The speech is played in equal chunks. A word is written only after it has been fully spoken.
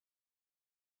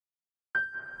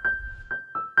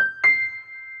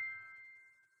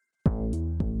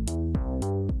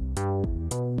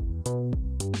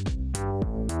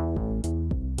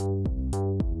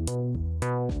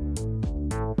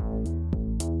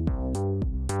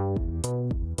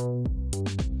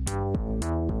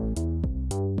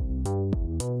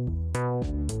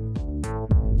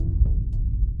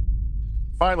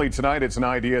Finally tonight, it's an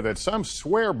idea that some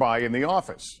swear by in the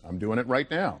office. I'm doing it right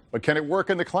now. But can it work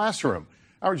in the classroom?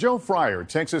 Our Joe Fryer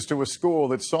takes us to a school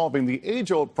that's solving the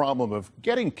age-old problem of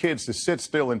getting kids to sit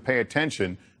still and pay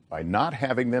attention by not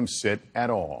having them sit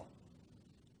at all.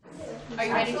 Are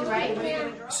you ready to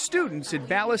write? Students at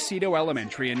Vallecito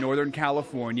Elementary in Northern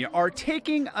California are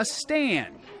taking a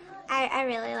stand. I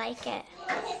really like it.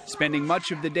 Spending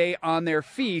much of the day on their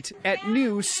feet at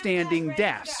new standing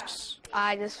desks.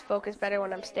 I just focus better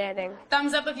when I'm standing.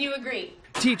 Thumbs up if you agree.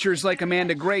 Teachers like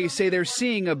Amanda Gray say they're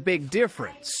seeing a big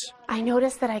difference. I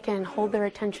notice that I can hold their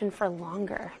attention for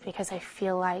longer because I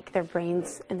feel like their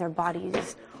brains and their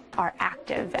bodies are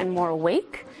active and more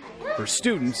awake. For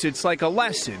students, it's like a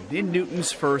lesson in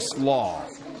Newton's first law.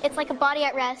 It's like a body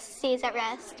at rest stays at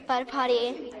rest, but a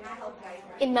body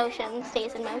in motion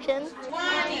stays in motion.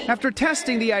 After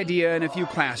testing the idea in a few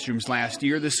classrooms last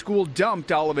year, the school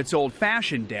dumped all of its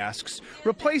old-fashioned desks,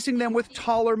 replacing them with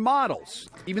taller models.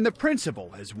 Even the principal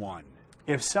has one.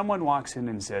 If someone walks in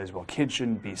and says, well, kids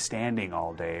shouldn't be standing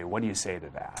all day, what do you say to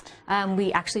that?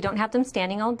 We actually don't have them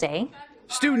standing all day.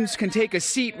 Students can take a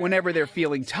seat whenever they're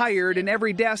feeling tired, and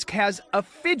every desk has a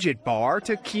fidget bar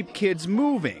to keep kids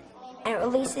moving. It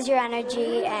releases your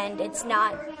energy, and it's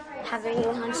not having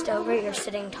you hunched over, you're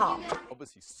sitting tall.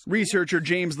 Researcher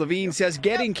James Levine says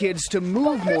getting kids to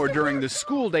move more during the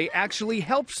school day actually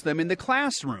helps them in the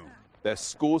classroom. Their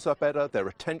scores are better, their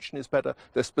attention is better,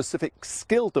 their specific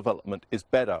skill development is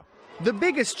better. The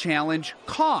biggest challenge,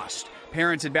 cost.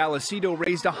 Parents at Vallecito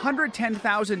raised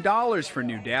 $110,000 for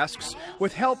new desks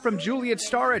with help from Juliet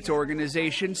Starrett's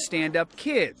organization, StandUp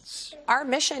Kids. Our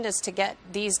mission is to get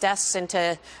these desks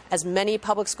into as many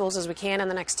public schools as we can in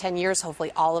the next 10 years,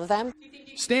 hopefully all of them.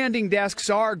 Standing desks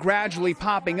are gradually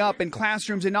popping up in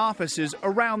classrooms and offices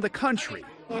around the country.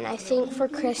 And I think for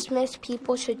Christmas,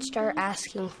 people should start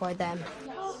asking for them.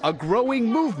 A growing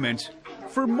movement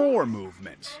for more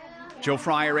movement. Joe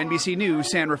Fryer, NBC News,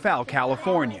 San Rafael,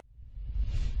 California.